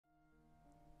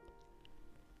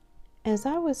As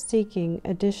I was seeking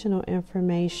additional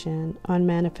information on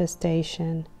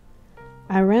manifestation,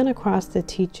 I ran across the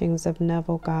teachings of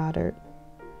Neville Goddard.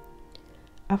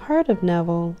 I've heard of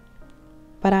Neville,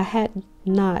 but I had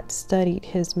not studied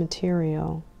his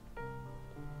material.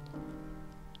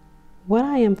 What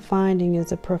I am finding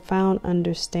is a profound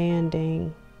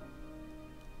understanding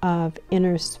of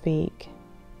inner speak.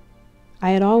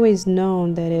 I had always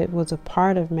known that it was a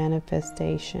part of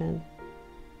manifestation,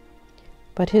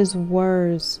 but his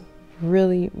words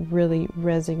really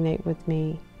resonate with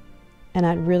me, and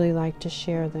I'd really like to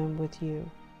share them with you.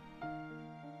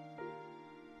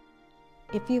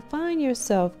 If you find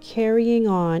yourself carrying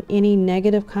on any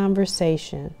negative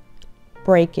conversation,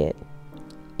 break it.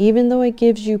 Even though it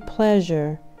gives you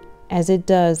pleasure, as it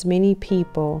does many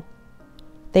people,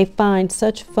 they find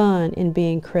such fun in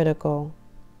being critical.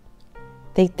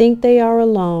 They think they are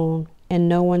alone and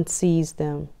no one sees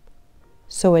them,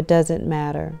 so it doesn't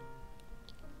matter.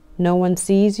 No one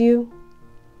sees you?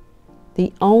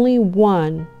 The only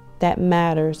one that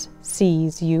matters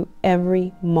sees you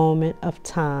every moment of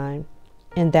time,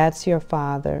 and that's your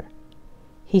Father.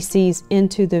 He sees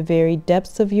into the very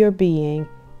depths of your being,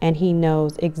 and He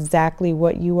knows exactly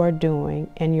what you are doing,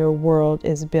 and your world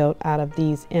is built out of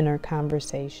these inner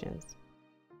conversations.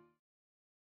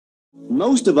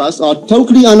 Most of us are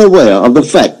totally unaware of the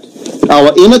fact that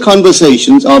our inner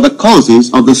conversations are the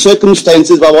causes of the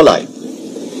circumstances of our life.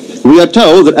 We are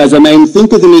told that as a man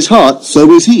thinketh in his heart,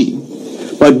 so is he.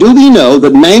 But do we know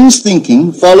that man's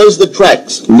thinking follows the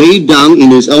tracks laid down in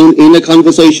his own inner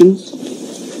conversations?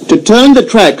 To turn the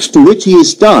tracks to which he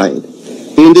is tied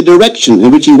in the direction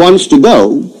in which he wants to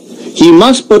go, he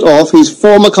must put off his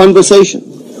former conversation,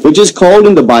 which is called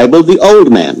in the Bible the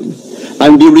old man,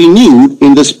 and be renewed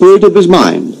in the spirit of his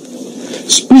mind.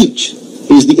 Speech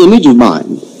is the image of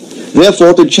mind.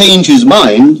 Therefore, to change his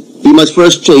mind, he must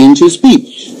first change his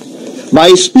speech. By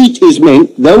speech is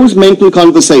meant those mental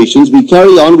conversations we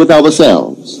carry on with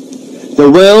ourselves. The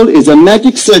world is a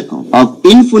magic circle of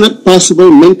infinite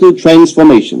possible mental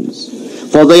transformations,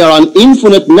 for there are an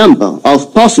infinite number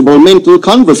of possible mental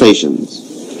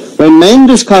conversations. When man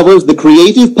discovers the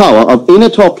creative power of inner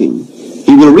talking,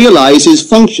 he will realize his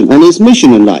function and his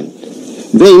mission in life.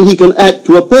 Then he can act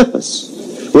to a purpose.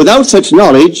 Without such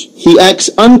knowledge, he acts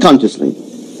unconsciously.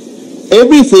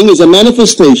 Everything is a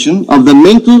manifestation of the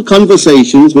mental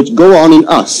conversations which go on in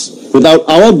us without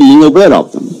our being aware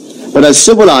of them. But as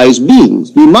civilized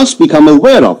beings, we must become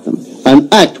aware of them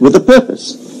and act with a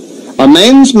purpose. A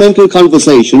man's mental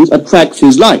conversations attracts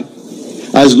his life.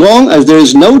 As long as there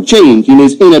is no change in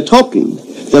his inner talking,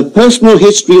 the personal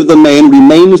history of the man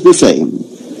remains the same.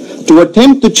 To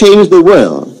attempt to change the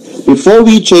world before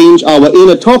we change our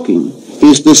inner talking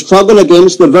is to struggle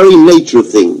against the very nature of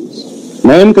things.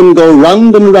 Man can go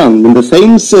round and round in the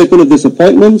same circle of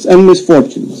disappointments and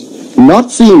misfortunes, not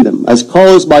seeing them as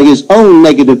caused by his own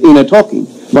negative inner talking,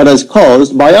 but as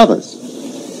caused by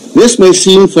others. This may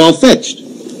seem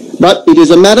far-fetched, but it is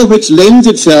a matter which lends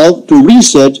itself to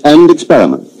research and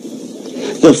experiment.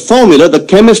 The formula the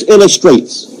chemist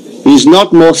illustrates is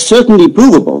not more certainly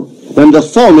provable than the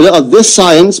formula of this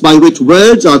science by which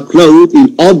words are clothed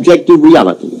in objective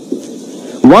reality.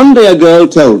 One day a girl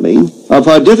told me of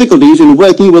her difficulties in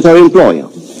working with her employer.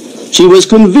 She was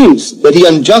convinced that he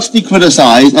unjustly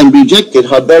criticized and rejected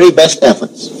her very best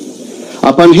efforts.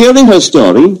 Upon hearing her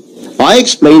story, I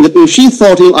explained that if she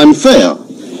thought him unfair,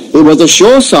 it was a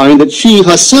sure sign that she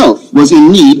herself was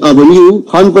in need of a new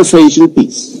conversation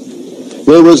piece.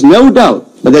 There was no doubt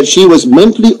but that she was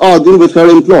mentally arguing with her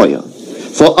employer,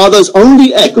 for others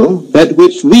only echo that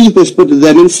which we whisper to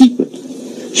them in secret.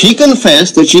 She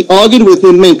confessed that she argued with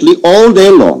him mentally all day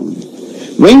long.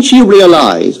 When she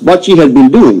realized what she had been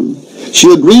doing,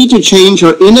 she agreed to change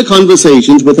her inner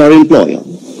conversations with her employer.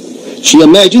 She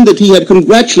imagined that he had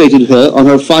congratulated her on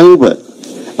her fine work,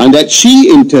 and that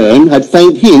she, in turn, had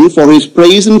thanked him for his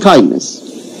praise and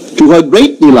kindness. To her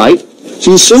great delight,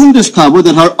 she soon discovered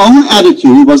that her own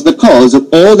attitude was the cause of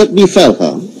all that befell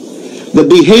her. The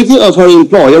behavior of her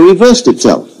employer reversed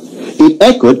itself. It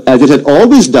echoed, as it had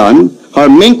always done, her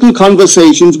mental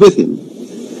conversations with him.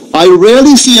 I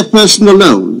rarely see a person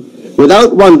alone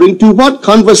without wondering to what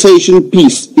conversation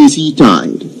piece is he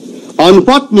tied. On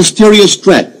what mysterious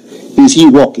track is he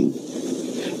walking?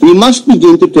 We must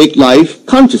begin to take life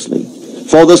consciously,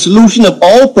 for the solution of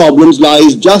all problems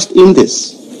lies just in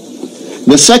this.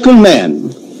 The second man,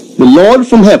 the Lord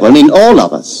from heaven in all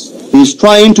of us, is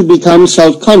trying to become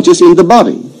self-conscious in the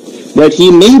body, that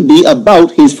he may be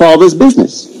about his Father's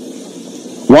business.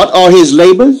 What are his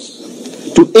labors?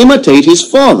 To imitate his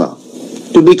Father,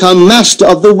 to become master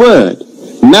of the Word,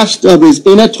 master of his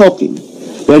inner talking,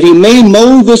 that he may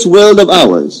mold this world of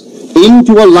ours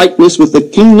into a likeness with the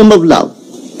kingdom of love.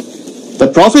 The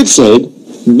prophet said,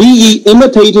 "Be ye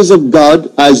imitators of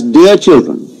God as dear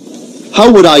children."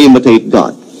 How would I imitate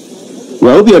God?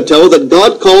 Well, we are told that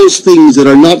God calls things that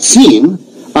are not seen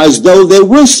as though they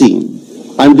were seen,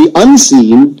 and the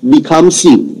unseen become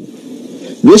seen.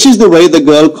 This is the way the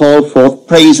girl called forth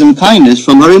praise and kindness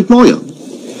from her employer.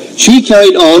 She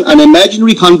carried on an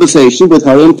imaginary conversation with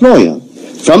her employer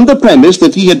from the premise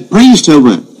that he had praised her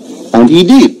work, and he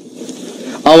did.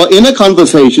 Our inner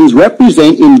conversations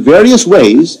represent in various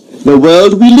ways the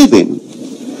world we live in.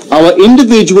 Our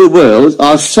individual worlds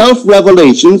are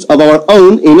self-revelations of our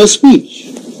own inner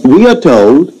speech. We are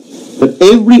told that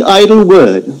every idle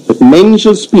word that men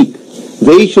shall speak,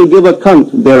 they shall give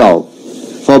account thereof.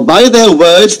 For by their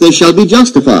words they shall be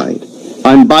justified,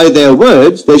 and by their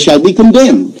words they shall be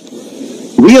condemned.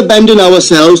 We abandon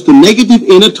ourselves to negative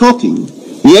inner talking,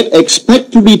 yet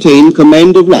expect to retain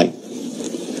command of life.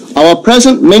 Our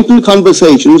present mental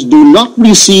conversations do not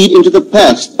recede into the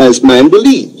past as man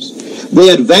believes. They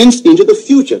advance into the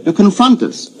future to confront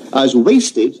us as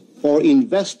wasted or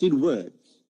invested words.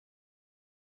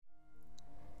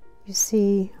 You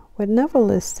see, what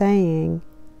Neville is saying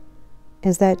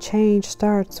is that change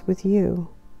starts with you.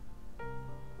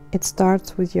 It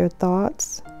starts with your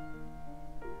thoughts,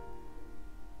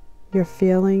 your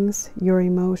feelings, your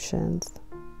emotions.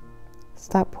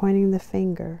 Stop pointing the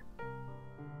finger.